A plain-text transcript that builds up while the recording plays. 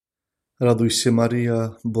Радуйся,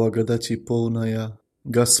 Мария, благодати полная,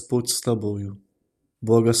 Господь с тобою.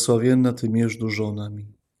 Благословенна ты между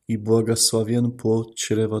женами, и благословен плод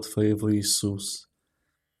чрева твоего, Иисус.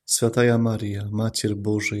 Святая Мария, Матерь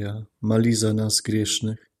Божия, моли за нас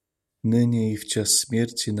грешных, ныне и в час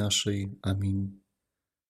смерти нашей. Аминь.